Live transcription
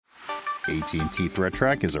AT&T Threat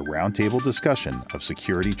Track is a roundtable discussion of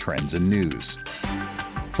security trends and news.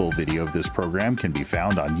 Full video of this program can be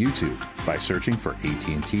found on YouTube by searching for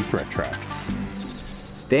AT&T Threat Track.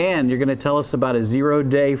 Stan, you're going to tell us about a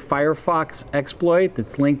zero-day Firefox exploit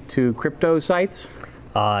that's linked to crypto sites?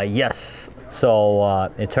 Yes.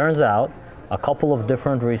 So it turns out a couple of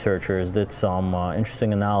different researchers did some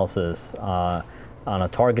interesting analysis on a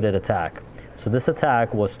targeted attack. So this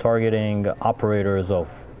attack was targeting operators of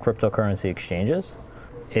cryptocurrency exchanges.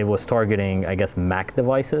 It was targeting, I guess, Mac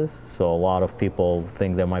devices. So a lot of people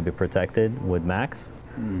think they might be protected with Macs.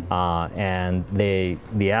 And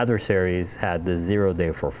the adversaries had the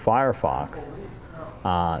zero-day for Firefox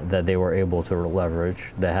that they were able to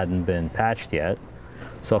leverage that hadn't been patched yet.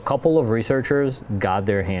 So a couple of researchers got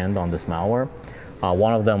their hand on this malware.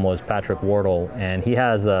 One of them was Patrick Wardle, and he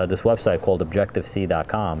has this website called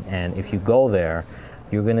ObjectiveC.com. And if you go there,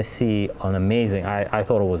 you're going to see an amazing, I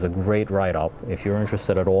thought it was a great write-up. If you're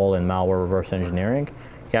interested at all in malware reverse engineering,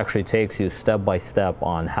 he actually takes you step by step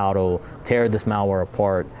on how to tear this malware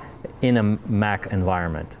apart in a Mac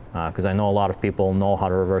environment. Because I know a lot of people know how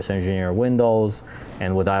to reverse engineer Windows,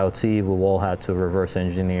 and with IoT, we've all had to reverse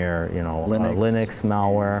engineer, Linux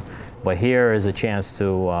malware. But here is a chance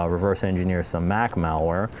to reverse engineer some Mac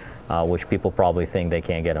malware, which people probably think they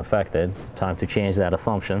can't get infected. Time to change that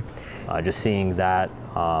assumption. Just seeing that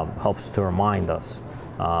helps to remind us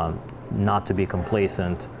not to be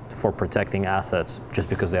complacent for protecting assets just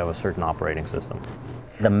because they have a certain operating system.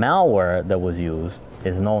 The malware that was used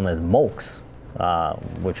is known as MOKS,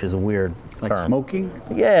 which is a weird like term. Smoking?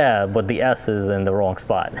 Yeah, but the S is in the wrong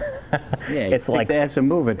spot. Yeah, it's like the S and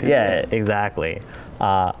move it. Yeah, exactly.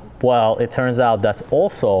 Well, it turns out that's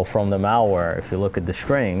also from the malware. If you look at the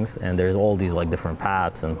strings, and there's all these like different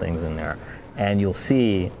paths and things in there, and you'll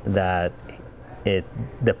see that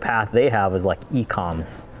the path they have is like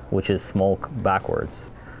ecoms, which is smoke backwards.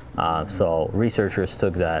 So researchers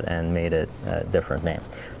took that and made it a different name.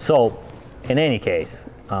 So in any case,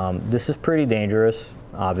 this is pretty dangerous,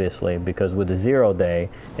 obviously, because with the zero-day,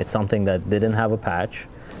 it's something that didn't have a patch.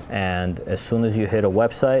 And as soon as you hit a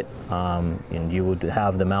website, and you would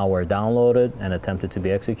have the malware downloaded and attempted to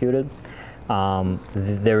be executed.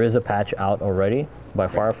 There is a patch out already by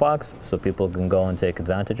Firefox, so people can go and take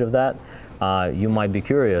advantage of that. You might be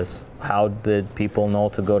curious, how did people know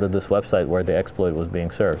to go to this website where the exploit was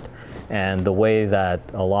being served? And the way that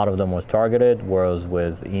a lot of them was targeted was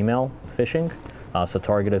with email phishing, so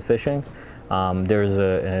targeted phishing. There's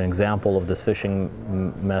an example of this phishing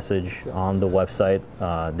message on the website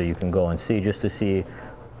that you can go and see, just to see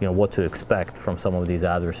what to expect from some of these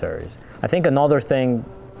adversaries. I think another thing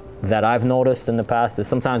that I've noticed in the past is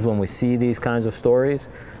sometimes when we see these kinds of stories,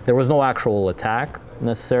 there was no actual attack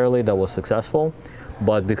necessarily that was successful,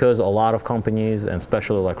 but because a lot of companies, and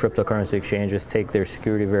especially like cryptocurrency exchanges, take their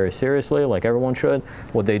security very seriously, like everyone should,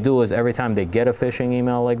 what they do is every time they get a phishing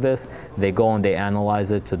email like this, they go and they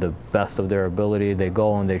analyze it to the best of their ability. They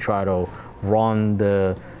go and they try to run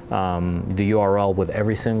the URL with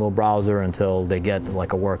every single browser until they get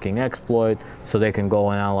like a working exploit, so they can go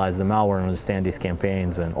and analyze the malware and understand these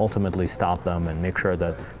campaigns and ultimately stop them and make sure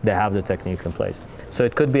that they have the techniques in place. So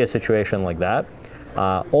it could be a situation like that.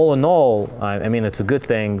 All in all, I mean, it's a good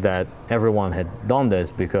thing that everyone had done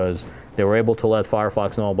this, because they were able to let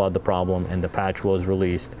Firefox know about the problem, and the patch was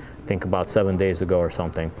released, I think about 7 days ago or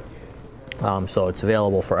something. So it's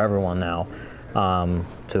available for everyone now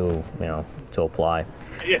to apply.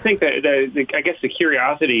 I think that I guess the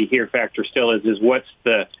curiosity here factor still is what's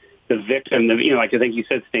the victim, like I think you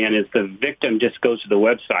said, Stan, is the victim just goes to the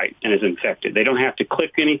website and is infected. They don't have to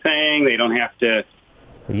click anything. They don't have to.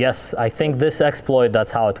 Yes, I think this exploit,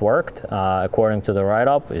 that's how it worked, according to the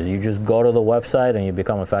write-up, is you just go to the website and you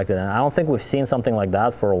become infected. And I don't think we've seen something like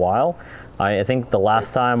that for a while. I think the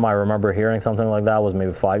last time I remember hearing something like that was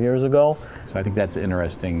maybe 5 years ago. So I think that's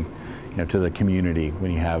interesting, to the community,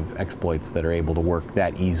 when you have exploits that are able to work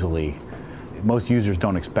that easily. Most users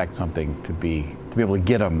don't expect something to be able to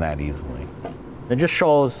get them that easily. It just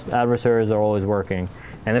shows adversaries are always working.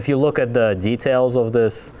 And if you look at the details of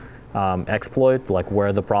this exploit, like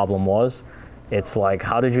where the problem was, it's like,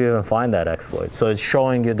 how did you even find that exploit? So it's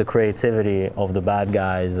showing you the creativity of the bad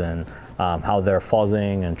guys and how they're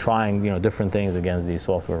fuzzing and trying different things against these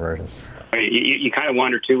software versions. You kind of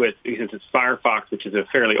wonder too, since it's Firefox, which is a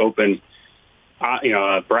fairly open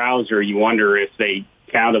browser, you wonder if they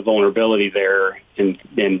found a vulnerability there and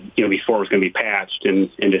before it was going to be patched and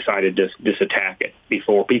decided to just attack it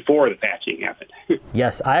before the patching happened.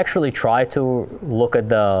 Yes, I actually tried to look at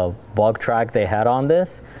the bug track they had on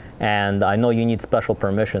this, And I know you need special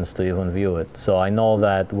permissions to even view it. So I know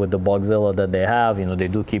that with the Bugzilla that they have, they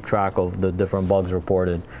do keep track of the different bugs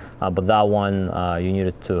reported. But that one, you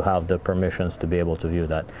needed to have the permissions to be able to view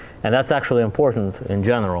that. And that's actually important in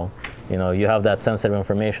general. You have that sensitive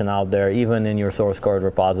information out there, even in your source code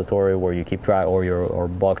repository where you keep track, or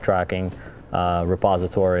bug tracking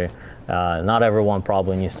repository. Not everyone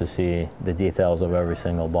probably needs to see the details of every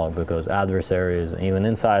single bug, because adversaries, even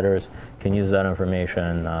insiders, can use that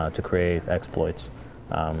information to create exploits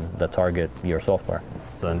that target your software.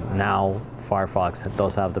 So now Firefox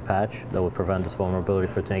does have the patch that would prevent this vulnerability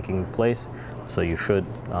from taking place. So you should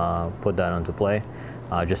put that into play,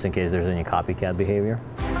 just in case there's any copycat behavior.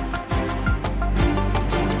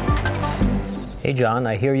 Hey John,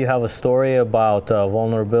 I hear you have a story about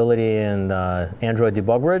vulnerability in Android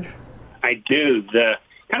Debug Bridge. I do.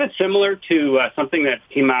 Kind of similar to something that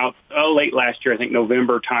came out late last year, I think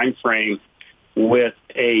November timeframe, with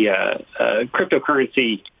a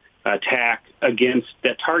cryptocurrency attack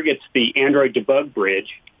that targets the Android Debug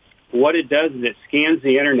Bridge. What it does is it scans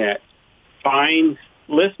the internet, finds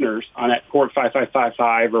listeners on that port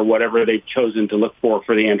 5555 or whatever they've chosen to look for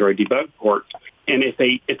the Android Debug port, and if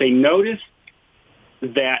they notice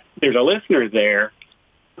that there's a listener there,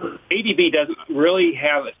 ADB doesn't really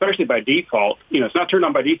have, especially by default, it's not turned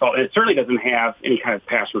on by default, and it certainly doesn't have any kind of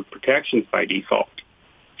password protections by default.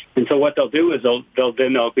 And so what they'll do is they'll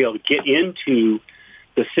be able to get into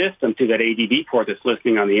the system through that ADB port that's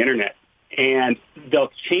listening on the internet, and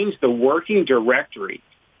they'll change the working directory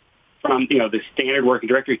from the standard working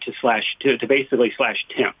directory to basically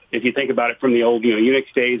 /temp. If you think about it from the old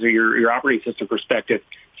Unix days or your operating system perspective,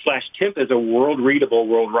 /temp is a world readable,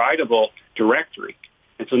 world writable directory.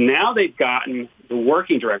 And so now they've gotten the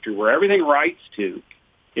working directory where everything writes to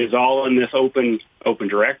is all in this open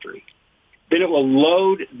directory. Then it will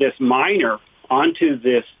load this miner onto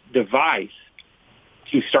this device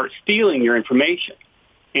to start stealing your information,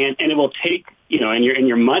 and it will take and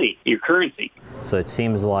your money, your currency. So it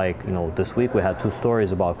seems like this week we had two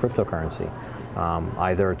stories about cryptocurrency,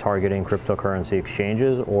 either targeting cryptocurrency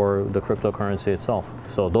exchanges or the cryptocurrency itself.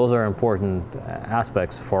 So those are important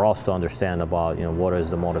aspects for us to understand about what is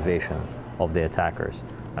the motivation of the attackers.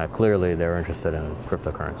 Clearly, they're interested in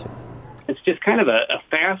cryptocurrency. It's just kind of a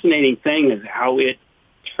fascinating thing is how it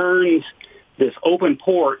turns this open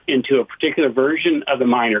port into a particular version of the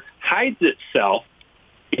miner, hides itself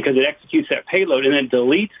because it executes that payload, and then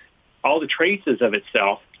deletes all the traces of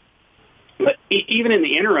itself. But even in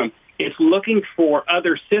the interim, it's looking for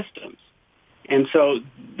other systems. And so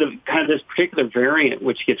this particular variant,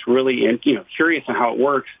 which gets really curious on how it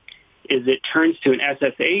works, is it turns to an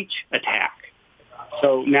SSH attack.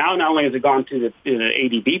 So now not only has it gone to the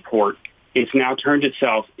ADB port, it's now turned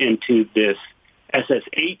itself into this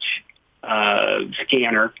SSH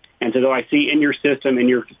scanner. And so I see in your system, in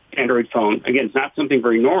your Android phone, again, it's not something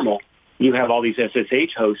very normal. You have all these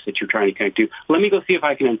SSH hosts that you're trying to connect to. Let me go see if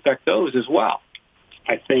I can infect those as well.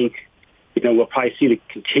 I think, we'll probably see the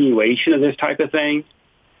continuation of this type of thing.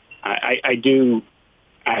 I don't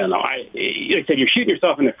know. Like I said, you're shooting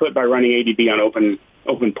yourself in the foot by running ADB on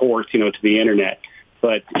open ports, to the internet.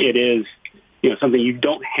 But it is, something you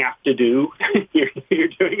don't have to do. You're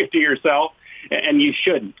doing it to yourself, and you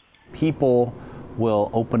shouldn't. People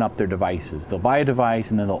will open up their devices. They'll buy a device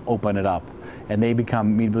and then they'll open it up, and they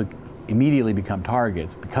immediately become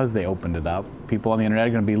targets because they opened it up. People on the internet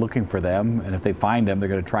are going to be looking for them, and if they find them, they're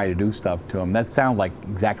going to try to do stuff to them. That sounds like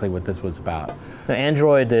exactly what this was about. The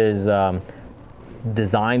Android is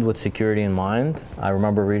designed with security in mind. I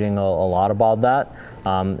remember reading a lot about that,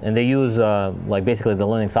 and they use basically the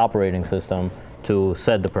Linux operating system to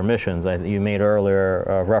set the permissions. You made earlier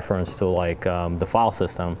a reference to the file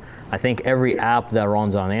system. I think every app that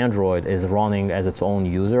runs on Android is running as its own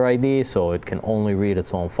user ID, so it can only read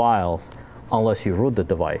its own files unless you root the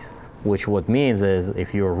device, which what means is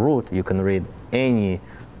if you're root, you can read any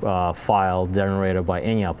file generated by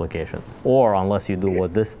any application, or unless you do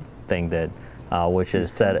what this thing did, which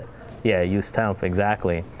is use temp,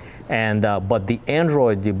 exactly. And but the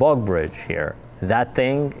Android Debug Bridge here, that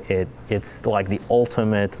thing, it's like the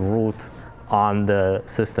ultimate root on the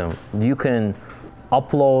system. You can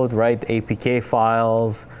upload, write APK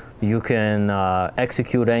files, you can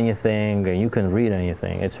execute anything, and you can read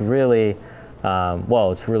anything. It's really,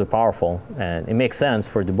 it's really powerful, and it makes sense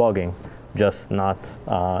for debugging, just not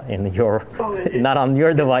not on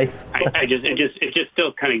your device. It just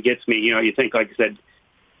still kind of gets me. You think, like I said,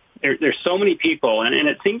 there's so many people, and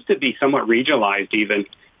it seems to be somewhat regionalized even,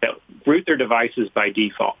 that root their devices by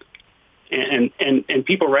default. And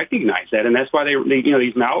people recognize that, and that's why they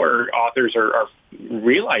these malware authors are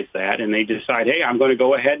realize that, and they decide, hey, I'm going to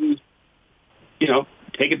go ahead and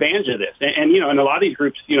take advantage of this. And a lot of these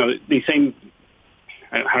groups, these same,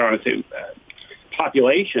 how do I say,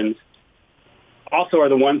 populations also are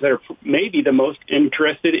the ones that are maybe the most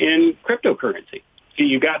interested in cryptocurrency. So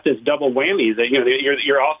you got this double whammy that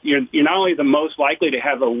you're not only the most likely to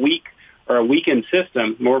have a weak or a weakened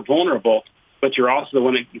system, more vulnerable, but you're also the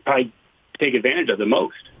one that you probably take advantage of the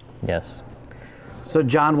most. Yes. So,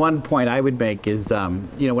 John, one point I would make is,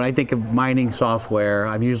 when I think of mining software,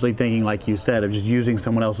 I'm usually thinking, like you said, of just using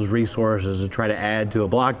someone else's resources to try to add to a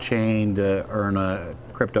blockchain to earn a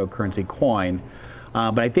cryptocurrency coin.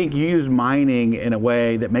 But I think you use mining in a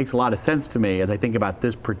way that makes a lot of sense to me as I think about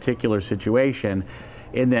this particular situation,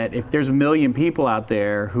 in that if there's 1 million people out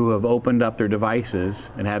there who have opened up their devices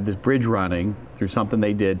and have this bridge running through something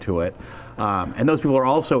they did to it, and those people are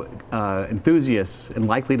also enthusiasts and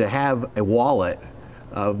likely to have a wallet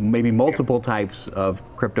of maybe multiple types of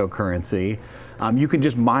cryptocurrency, you can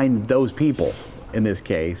just mine those people in this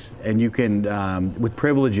case, and you can, with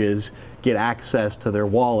privileges, get access to their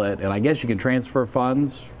wallet, and I guess you can transfer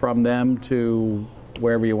funds from them to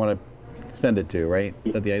wherever you want to send it to, right?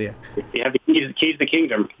 Is that the idea? You have the keys to the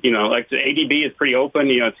kingdom. Like the ADB is pretty open.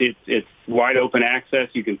 It's wide open access.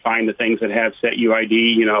 You can find the things that have set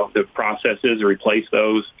UID, the processes, or replace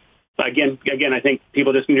those. Again, I think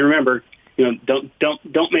people just need to remember,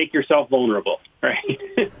 don't make yourself vulnerable,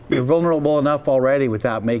 right? You're vulnerable enough already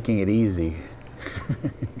without making it easy.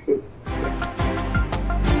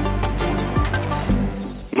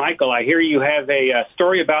 Michael, I hear you have a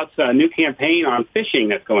story about a new campaign on phishing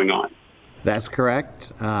that's going on. That's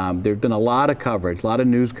correct. There's been a lot of coverage, a lot of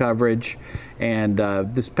news coverage, and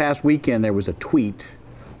this past weekend there was a tweet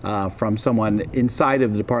from someone inside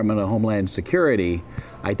of the Department of Homeland Security,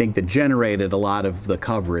 I think, that generated a lot of the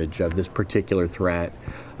coverage of this particular threat.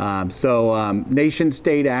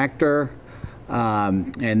 Nation-state actor,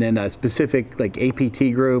 and then a specific APT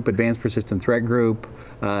group, Advanced Persistent Threat Group,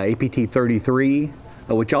 APT 33,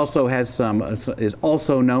 which also has is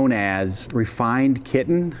also known as Refined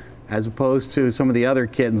Kitten, as opposed to some of the other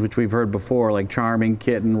kittens which we've heard before, like Charming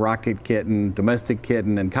Kitten, Rocket Kitten, Domestic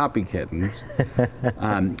Kitten, and Copy Kittens.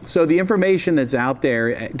 So the information that's out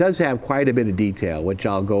there does have quite a bit of detail, which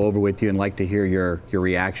I'll go over with you and like to hear your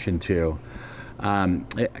reaction to.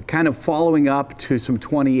 Kind of following up to some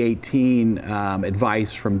 2018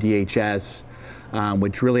 advice from DHS,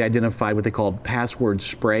 which really identified what they called password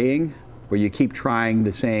spraying, where you keep trying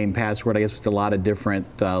the same password, I guess, with a lot of different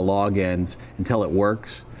logins until it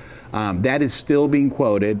works. That is still being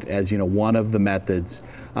quoted as one of the methods,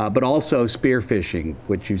 but also spear phishing,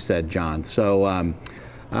 which you said, John. So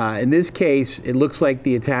in this case, it looks like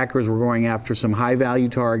the attackers were going after some high-value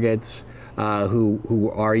targets who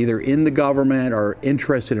are either in the government or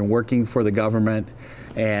interested in working for the government,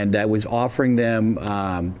 and was offering them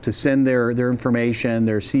to send their information,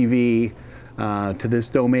 their CV, to this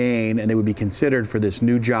domain, and they would be considered for this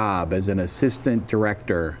new job as an assistant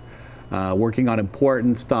director, working on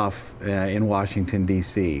important stuff in Washington,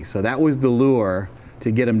 D.C. So that was the lure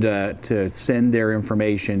to get them to send their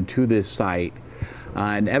information to this site.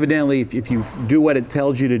 And evidently, if you do what it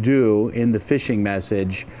tells you to do in the phishing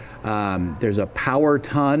message, there's a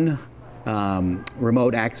PowerTon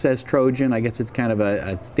remote access Trojan. I guess it's kind of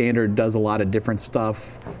a standard, does a lot of different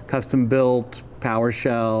stuff, custom built,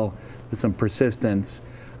 PowerShell, with some persistence,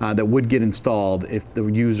 that would get installed if the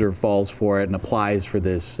user falls for it and applies for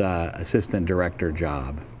this assistant director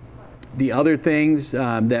job. The other things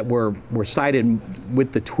that were cited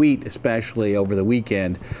with the tweet, especially over the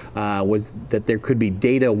weekend, was that there could be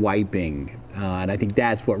data wiping. And I think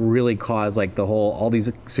that's what really caused all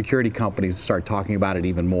these security companies to start talking about it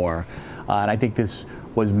even more. And I think this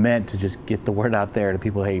was meant to just get the word out there to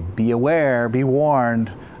people, hey, be aware, be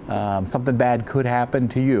warned, something bad could happen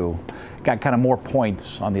to you. Got kind of more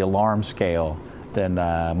points on the alarm scale than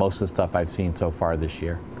most of the stuff I've seen so far this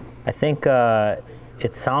year. I think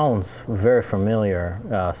it sounds very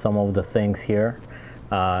familiar, some of the things here,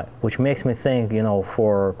 which makes me think,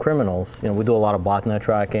 for criminals, we do a lot of botnet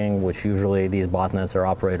tracking, which usually these botnets are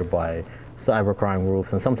operated by cybercrime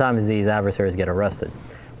groups, and sometimes these adversaries get arrested.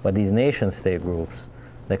 But these nation-state groups,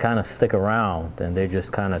 they kind of stick around and they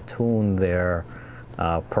just kind of tune their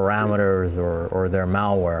parameters or their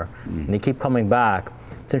malware, and they keep coming back.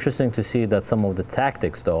 It's interesting to see that some of the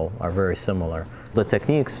tactics, though, are very similar. The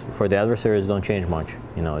techniques for the adversaries don't change much.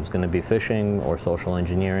 It's going to be phishing or social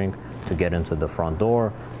engineering to get into the front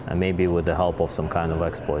door, and maybe with the help of some kind of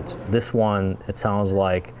exploits. This one, it sounds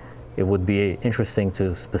like it would be interesting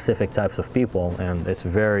to specific types of people, and it's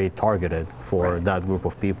very targeted for that group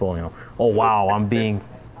of people. You know, oh wow, I'm being.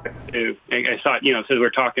 I thought, you know, so we're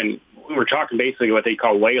talking basically what they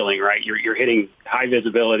call whaling, right? You're hitting high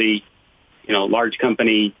visibility, you know, large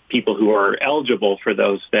company people who are eligible for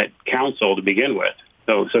those that counsel to begin with.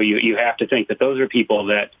 So you have to think that those are people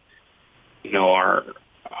that, you know, are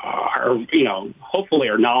you know, hopefully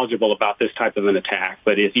are knowledgeable about this type of an attack.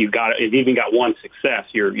 But if you've even got one success,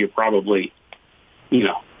 you're probably, you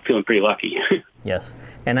know, feeling pretty lucky. Yes,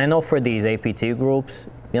 and I know for these APT groups,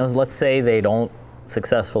 you know, let's say they don't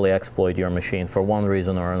successfully exploit your machine for one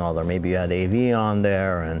reason or another. Maybe you had AV on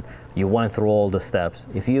there and you went through all the steps.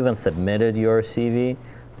 If you even submitted your CV,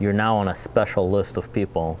 you're now on a special list of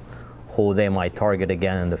people who they might target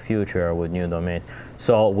again in the future with new domains.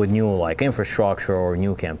 So with new like infrastructure or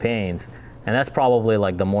new campaigns, and that's probably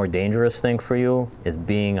like the more dangerous thing for you, is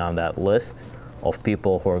being on that list of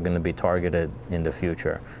people who are going to be targeted in the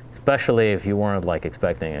future, especially if you weren't like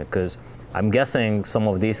expecting it. Because I'm guessing some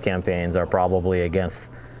of these campaigns are probably against,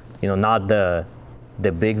 you know, not the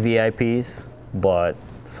big VIPs, but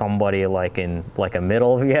somebody like a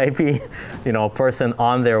middle VIP, you know, a person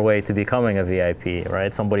on their way to becoming a VIP,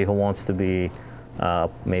 right? Somebody who wants to be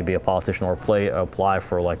maybe a politician or apply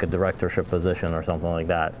for like a directorship position or something like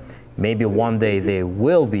that. Maybe one day they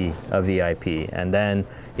will be a VIP, and then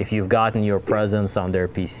if you've gotten your presence on their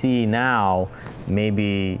PC now,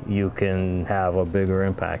 maybe you can have a bigger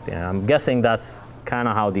impact. And I'm guessing that's kind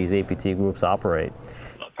of how these APT groups operate.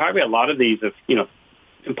 Probably a lot of these, you know,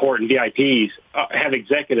 important VIPs have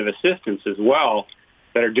executive assistants as well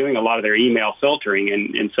that are doing a lot of their email filtering.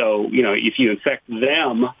 And so, you know, if you infect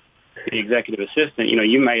them, the executive assistant, you know,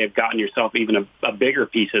 you may have gotten yourself even a bigger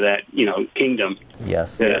piece of that, you know, kingdom.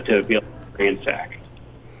 Yes. To be able to ransack.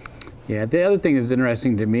 Yeah, the other thing that's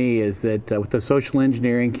interesting to me is that with the social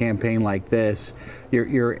engineering campaign like this,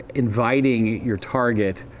 you're inviting your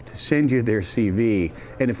target to send you their CV.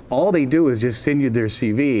 And if all they do is just send you their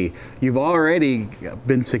CV, you've already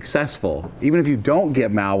been successful, even if you don't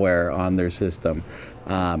get malware on their system.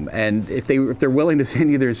 And if they're willing to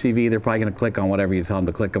send you their CV, they're probably going to click on whatever you tell them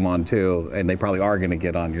to click them on too, and they probably are going to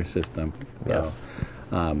get on your system. So, Yes.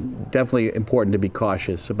 Definitely important to be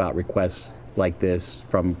cautious about requests like this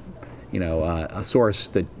from, you know, a source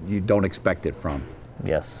that you don't expect it from.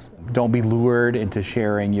 Yes. Don't be lured into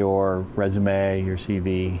sharing your resume, your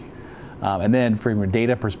CV. And then from a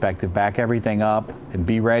data perspective, back everything up and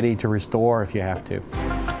be ready to restore if you have to.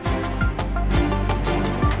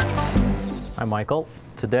 Hi, Michael.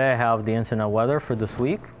 Today I have the internet weather for this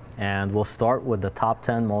week, and we'll start with the top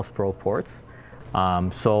 10 most probe ports.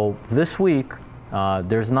 So this week,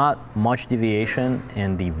 there's not much deviation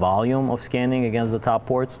in the volume of scanning against the top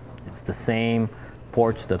ports. It's the same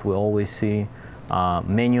ports that we always see.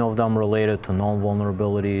 Many of them related to known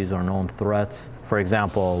vulnerabilities or known threats. For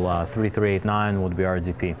example, 3389 would be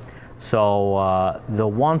RDP. So the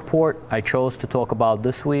one port I chose to talk about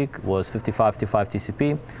this week was 5555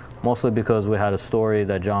 TCP, mostly because we had a story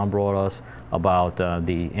that John brought us about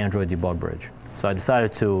the Android debug bridge. So I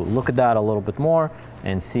decided to look at that a little bit more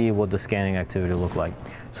and see what the scanning activity looked like.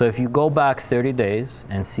 So if you go back 30 days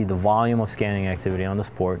and see the volume of scanning activity on this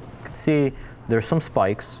port, you can see there's some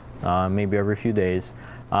spikes, maybe every few days,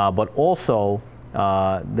 but also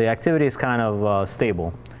the activity is kind of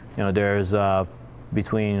stable. You know, there's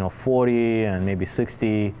between 40 and maybe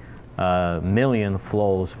 60 million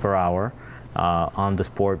flows per hour on this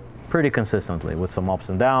port pretty consistently, with some ups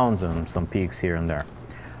and downs and some peaks here and there.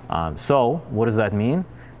 So what does that mean?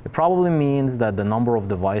 It probably means that the number of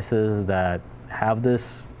devices that have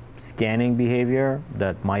this scanning behavior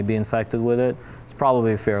that might be infected with it is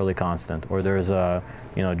probably fairly constant, or there's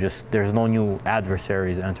there's no new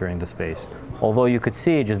adversaries entering the space. Although you could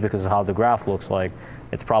see, just because of how the graph looks like,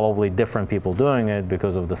 it's probably different people doing it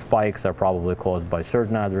because of the spikes are probably caused by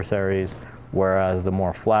certain adversaries, whereas the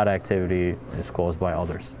more flat activity is caused by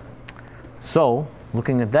others. So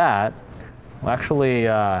looking at that, we actually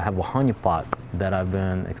have a honeypot that I've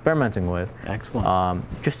been experimenting with. Excellent.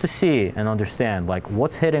 Just to see and understand, like,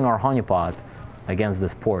 what's hitting our honeypot against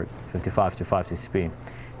this port, 5555 TCP.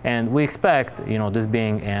 And we expect, this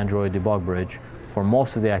being Android debug bridge, for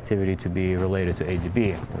most of the activity to be related to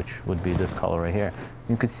ADB, which would be this color right here.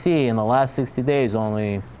 You could see in the last 60 days,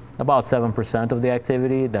 only about 7% of the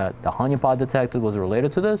activity that the honeypot detected was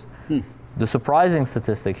related to this. The surprising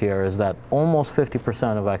statistic here is that almost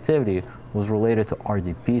 50% of activity was related to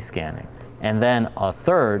RDP scanning. And then a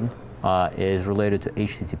third is related to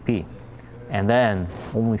HTTP. And then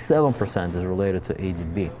only 7% is related to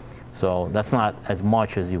ADB. So that's not as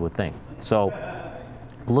much as you would think. So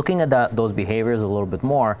Looking at those behaviors a little bit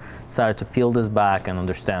more, decided to peel this back and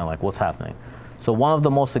understand like what's happening. So one of the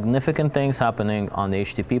most significant things happening on the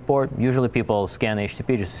HTTP port, usually people scan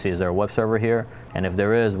HTTP just to see is there a web server here, and if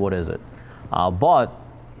there is, what is it? But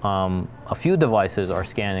a few devices are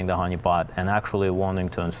scanning the honeypot and actually wanting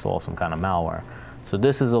to install some kind of malware. So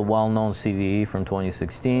this is a well-known CVE from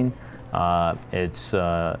 2016. It's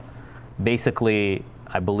basically,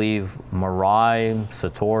 I believe, Mirai,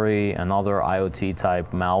 Satori, and other IoT type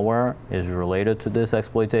malware is related to this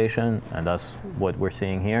exploitation, and that's what we're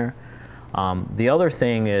seeing here. The other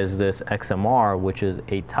thing is this XMR, which is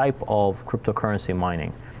a type of cryptocurrency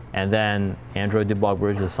mining. And then Android Debug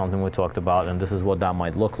Bridge is something we talked about, and this is what that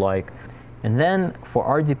might look like. And then for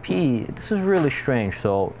RDP, this is really strange.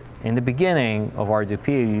 So in the beginning of RDP,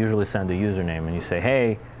 you usually send a username, and you say,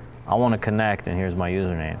 hey, I want to connect, and here's my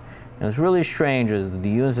username. And what's really strange is that the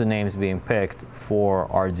usernames being picked for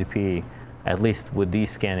RDP, at least with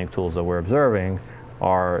these scanning tools that we're observing,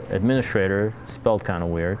 are administrator, spelled kind of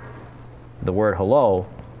weird, the word hello,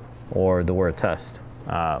 or the word test,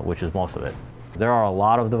 which is most of it. There are a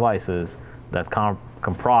lot of devices that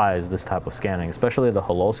comprise this type of scanning, especially the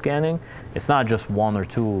hello scanning. It's not just one or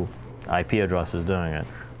two IP addresses doing it.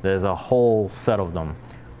 There's a whole set of them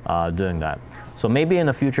doing that. So maybe in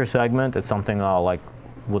a future segment, it's something I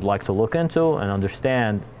would like to look into and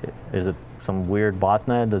understand, is it some weird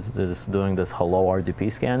botnet that's doing this hello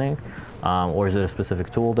RDP scanning, or is it a specific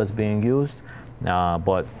tool that's being used?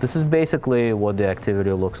 But this is basically what the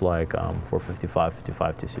activity looks like for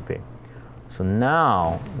 5555 TCP. So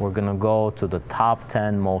now we're going to go to the top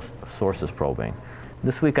 10 most sources probing.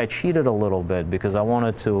 This week I cheated a little bit because I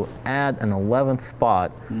wanted to add an 11th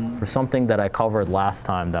spot for something that I covered last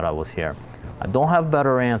time that I was here. I don't have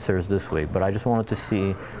better answers this week, but I just wanted to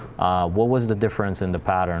see what was the difference in the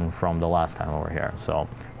pattern from the last time we were here. So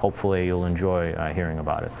hopefully you'll enjoy hearing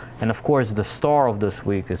about it. And of course, the star of this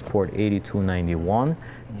week is port 8291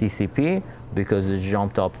 TCP, because it's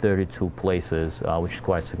jumped up 32 places, which is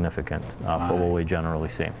quite significant for what we generally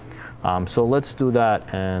see. So let's do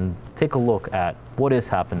that and take a look at what is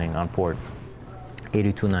happening on port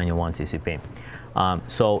 8291 TCP.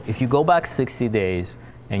 So if you go back 60 days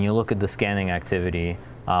and you look at the scanning activity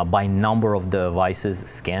by number of devices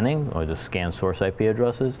scanning, or the scan source IP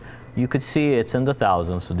addresses, you could see it's in the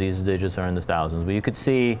thousands, so these digits are in the thousands. But you could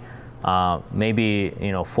see maybe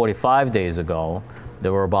 45 days ago,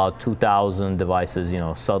 there were about 2,000 devices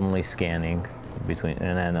suddenly scanning between,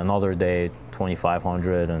 and then another day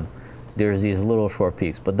 2,500, and there's these little short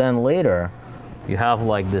peaks. But then later, you have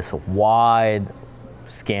like this wide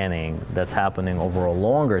scanning that's happening over a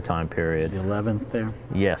longer time period. The 11th there?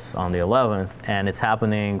 Yes, on the 11th, and it's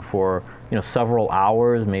happening for several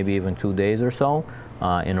hours, maybe even 2 days or so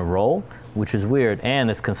in a row, which is weird, and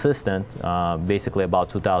it's consistent, basically about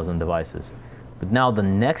 2,000 devices. But now the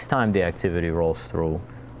next time the activity rolls through,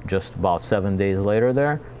 just about 7 days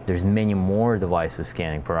later there's many more devices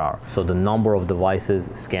scanning per hour. So the number of devices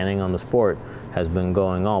scanning on this port has been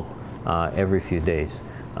going up every few days,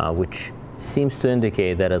 which seems to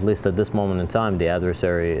indicate that at least at this moment in time, the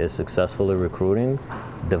adversary is successfully recruiting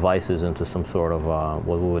devices into some sort of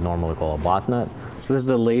what we would normally call a botnet. So this is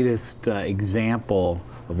the latest example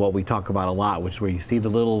of what we talk about a lot, which is where you see the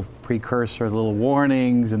little precursor, the little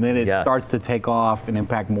warnings, and then it starts to take off and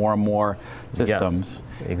impact more and more systems.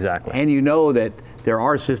 Yes, exactly. And you know that there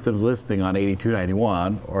are systems listing on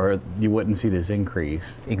 8291, or you wouldn't see this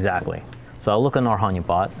increase. Exactly. So I'll look in our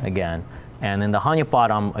honeypot again, and in the honeypot,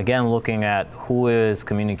 I'm again looking at who is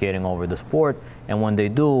communicating over this port, and when they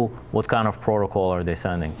do, what kind of protocol are they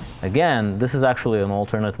sending. Again, this is actually an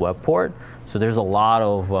alternate web port, so there's a lot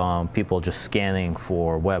of people just scanning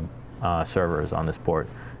for web servers on this port.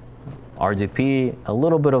 RDP, a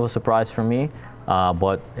little bit of a surprise for me,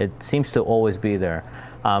 but it seems to always be there.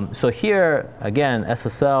 So here, again,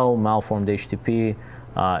 SSL, malformed HTTP,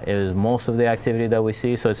 is most of the activity that we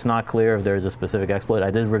see, so it's not clear if there's a specific exploit.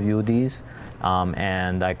 I did review these,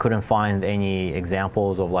 and I couldn't find any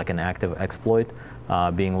examples of like an active exploit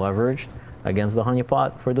being leveraged against the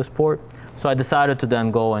honeypot for this port. So I decided to then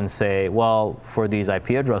go and say, well, for these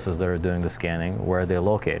IP addresses that are doing the scanning, where are they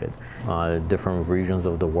located? Different regions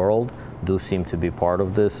of the world do seem to be part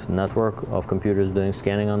of this network of computers doing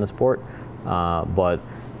scanning on this port, but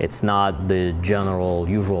it's not the general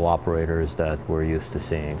usual operators that we're used to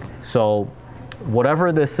seeing. So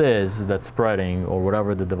whatever this is that's spreading, or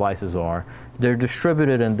whatever the devices are, they're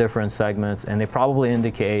distributed in different segments, and they probably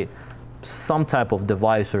indicate some type of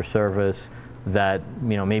device or service that,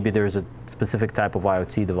 maybe there's a specific type of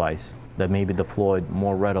IoT device that may be deployed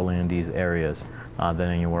more readily in these areas than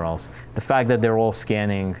anywhere else. The fact that they're all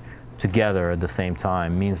scanning together at the same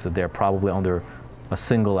time means that they're probably under a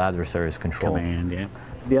single adversary's control. Command, yeah.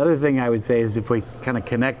 The other thing I would say is if we kind of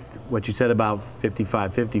connect what you said about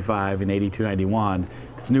 5555 and 8291,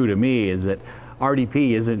 it's new to me, is that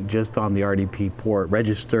RDP isn't just on the RDP port,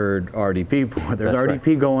 registered RDP port. There's That's RDP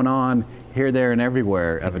right. going on here, there, and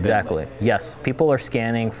everywhere, evidently. Exactly. Yes, people are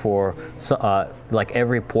scanning for like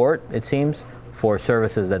every port, it seems, for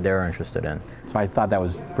services that they're interested in. So I thought that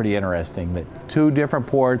was pretty interesting that 2 different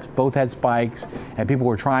ports, both had spikes, and people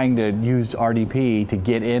were trying to use RDP to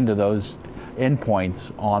get into those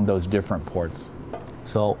endpoints on those different ports.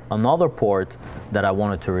 So another port that I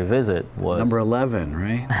wanted to revisit was Number 11,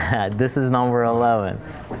 right? this is number 11,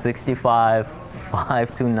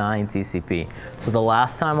 65529 TCP. So the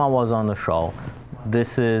last time I was on the show,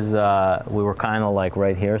 this is, we were kind of like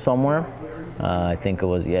right here somewhere. I think it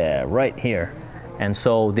was, yeah, right here. And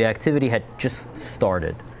so the activity had just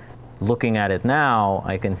started. Looking at it now,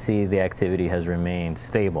 I can see the activity has remained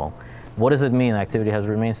stable. What does it mean, activity has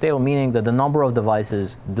remained stable? Meaning that the number of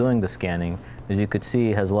devices doing the scanning, as you could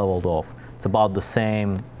see, has leveled off. It's about the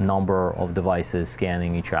same number of devices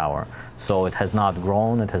scanning each hour. So it has not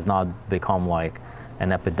grown, it has not become like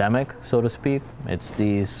an epidemic, so to speak. It's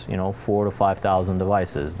these, 4,000 to 5,000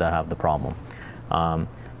 devices that have the problem.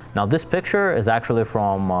 Now this picture is actually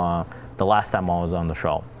from the last time I was on the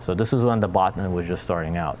show. So this is when the botnet was just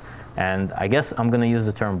starting out. And I guess I'm gonna use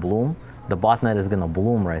the term bloom. The botnet is gonna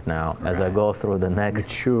bloom right now as I go through the next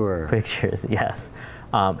pictures, yes.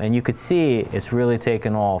 And you could see it's really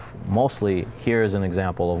taken off. Mostly, here's an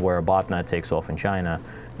example of where a botnet takes off in China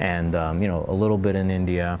and a little bit in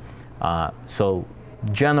India. So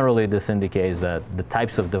generally this indicates that the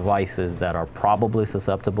types of devices that are probably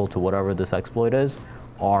susceptible to whatever this exploit is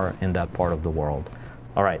are in that part of the world.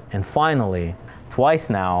 All right, and finally, twice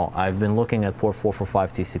now I've been looking at port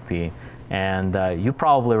 445 TCP, and you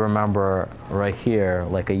probably remember right here,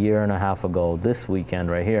 like a year and a half ago, this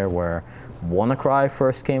weekend right here, where WannaCry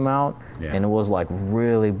first came out, and it was like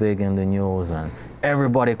really big in the news, and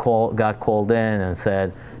everybody got called in and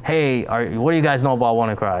said, hey, what do you guys know about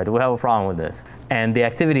WannaCry? Do we have a problem with this? And the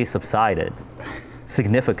activity subsided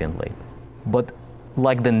significantly. But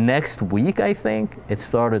like the next week, I think, it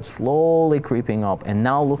started slowly creeping up. And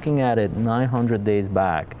now looking at it 900 days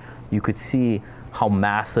back, you could see how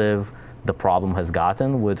massive the problem has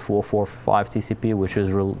gotten with 445 TCP, which is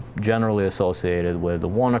generally associated with the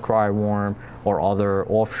WannaCry worm or other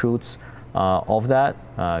offshoots of that,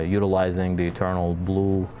 utilizing the Eternal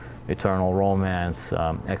Blue, Eternal Romance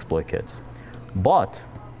exploit kits. But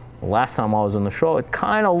last time I was on the show, it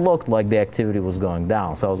kind of looked like the activity was going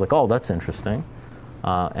down. So I was like, oh, that's interesting.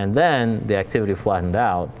 And then the activity flattened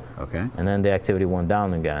out, and then the activity went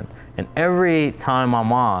down again. And every time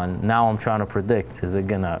I'm on, now I'm trying to predict, is it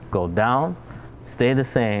gonna go down, stay the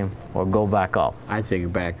same, or go back up? I'd say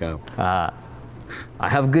back up. I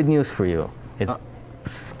have good news for you.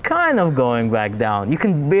 It's kind of going back down. You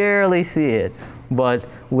can barely see it, but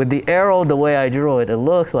with the arrow the way I drew it, it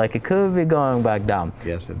looks like it could be going back down.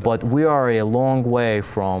 Yes, it does. But we are a long way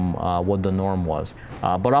from what the norm was.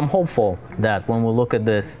 But I'm hopeful that when we look at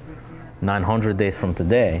this 900 days from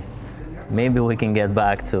today, maybe we can get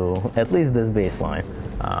back to at least this baseline.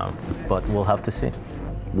 But we'll have to see.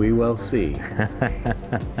 We will see.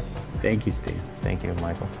 Thank you, Steve. Thank you,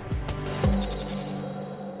 Michael.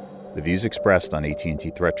 The views expressed on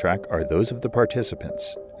AT&T Threat Track are those of the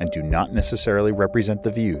participants and do not necessarily represent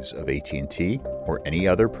the views of AT&T or any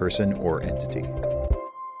other person or entity.